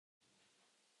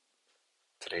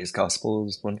Today's gospel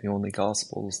is one of the only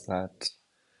gospels that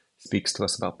speaks to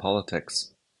us about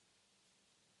politics.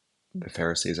 The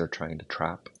Pharisees are trying to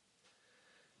trap.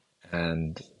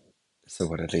 And so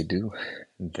what do?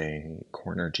 They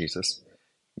corner Jesus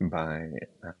by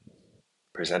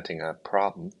presenting a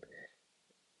problem.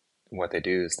 What they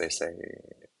do is they say,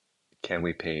 can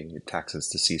we pay taxes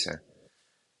to Caesar?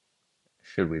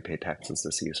 Should we pay taxes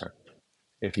to Caesar?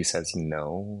 If he says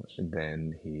no,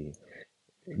 then he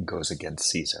goes against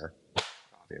Caesar,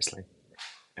 obviously.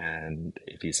 And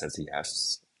if he says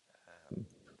yes,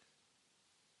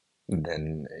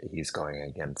 then he's going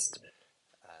against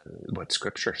what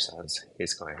Scripture says.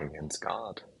 He's going against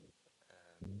God.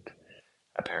 And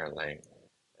apparently,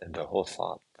 the whole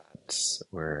thought that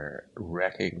we're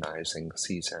recognizing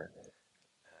Caesar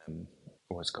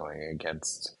was going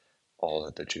against all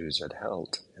that the Jews had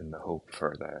held in the hope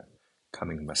for the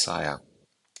coming Messiah.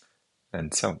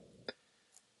 And so,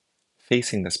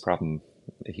 facing this problem,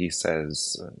 he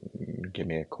says, "Give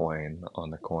me a coin. On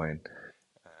the coin,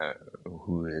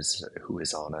 who is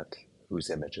on it? Whose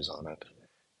image is on it?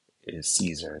 Is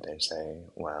Caesar?" They say,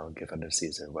 "Well, give unto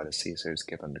Caesar what is Caesar's,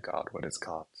 give unto God what is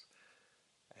God's."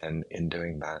 And in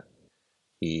doing that,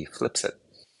 he flips it.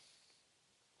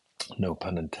 No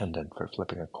pun intended for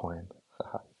flipping a coin.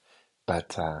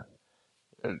 But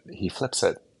he flips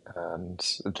it, and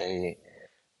they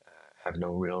have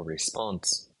no real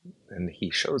response. And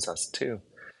he shows us, too,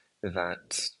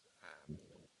 that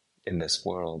in this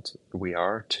world, we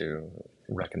are to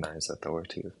recognize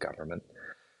authority of government,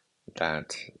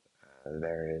 that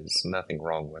there is nothing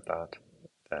wrong with that.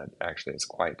 That actually is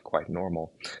quite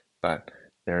normal. But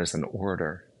there is an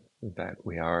order that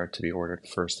we are to be ordered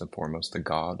first and foremost to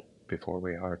God before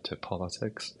we are to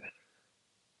politics.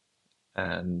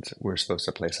 And we're supposed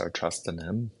to place our trust in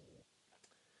Him.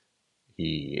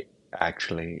 He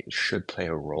actually should play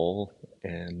a role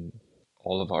in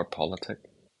all of our politics,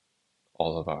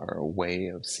 all of our way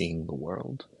of seeing the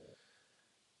world.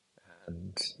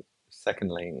 And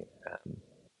secondly,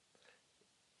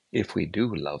 if we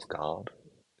do love God,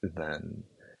 then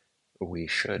we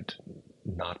should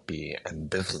not be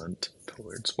ambivalent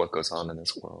towards what goes on in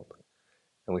this world.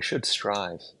 And we should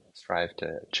strive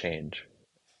to change.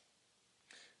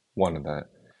 One of the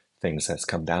things that's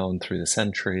come down through the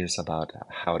centuries about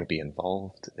how to be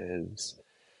involved is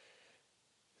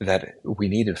that we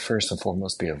need to first and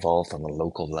foremost be involved on the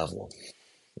local level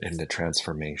in the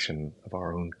transformation of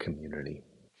our own community.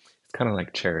 It's kind of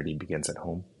like charity begins at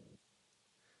home.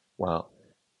 Well,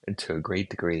 to a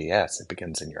great degree, yes, it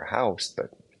begins in your house,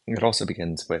 but it also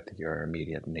begins with your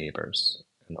immediate neighbors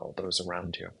and all those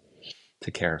around you to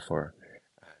care for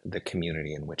the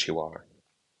community in which you are.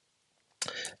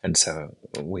 And so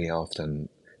we often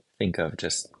think of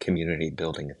just community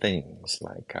building things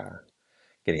like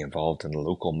getting involved in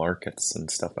local markets and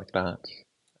stuff like that.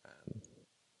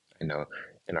 I know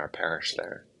in our parish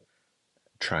there,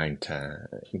 trying to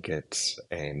get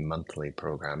a monthly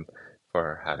program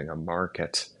for having a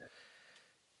market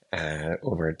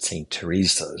over at St.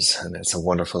 Teresa's. And it's a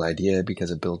wonderful idea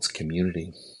because it builds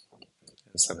community.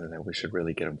 It's something that we should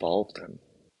really get involved in.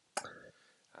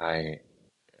 I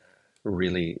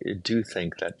really do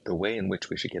think that the way in which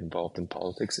we should get involved in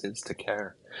politics is to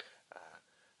care.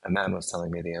 A man was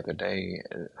telling me the other day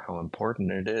how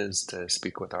important it is to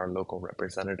speak with our local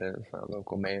representative, our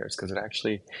local mayors, because it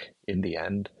actually, in the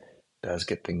end, does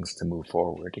get things to move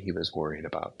forward. He was worried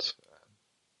about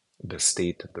the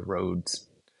state of the roads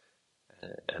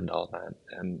and all that,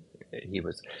 and he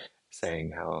was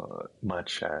saying how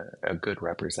much a good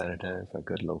representative, a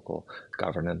good local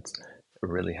governance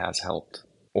really has helped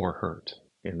or hurt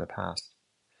in the past.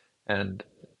 And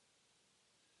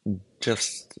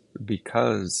just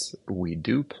because we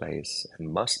do place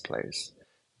and must place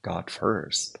God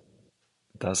first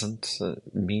doesn't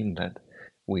mean that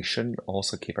we shouldn't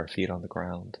also keep our feet on the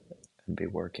ground and be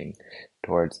working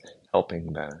towards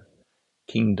helping the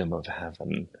kingdom of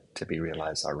heaven to be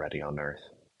realized already on earth.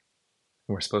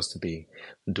 We're supposed to be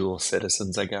dual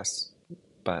citizens, I guess,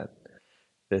 but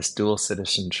this dual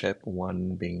citizenship,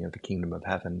 one being of the kingdom of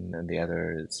heaven and the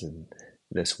other is in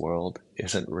this world,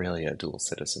 isn't really a dual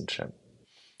citizenship.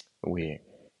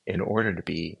 In order to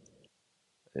be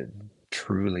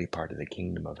truly part of the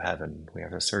kingdom of heaven, we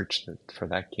have to search for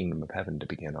that kingdom of heaven to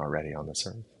begin already on this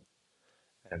earth.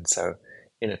 And so,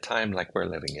 in a time like we're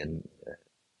living in,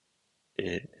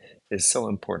 it is so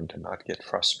important to not get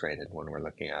frustrated when we're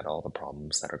looking at all the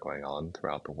problems that are going on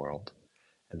throughout the world,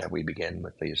 and that we begin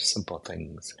with these simple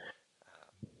things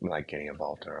like getting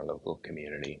involved in our local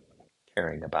community,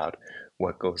 caring about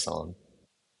what goes on.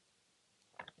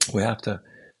 We have to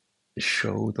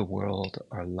show the world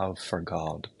our love for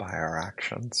God by our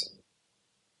actions.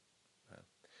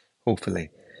 Hopefully,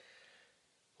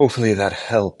 hopefully that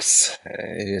helps.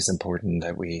 It is important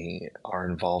that we are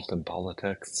involved in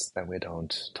politics, that we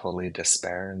don't totally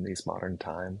despair in these modern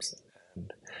times,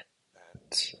 and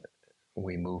that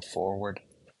we move forward,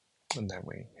 and that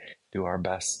we do our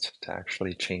best to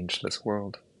actually change this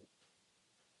world.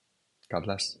 God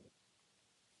bless.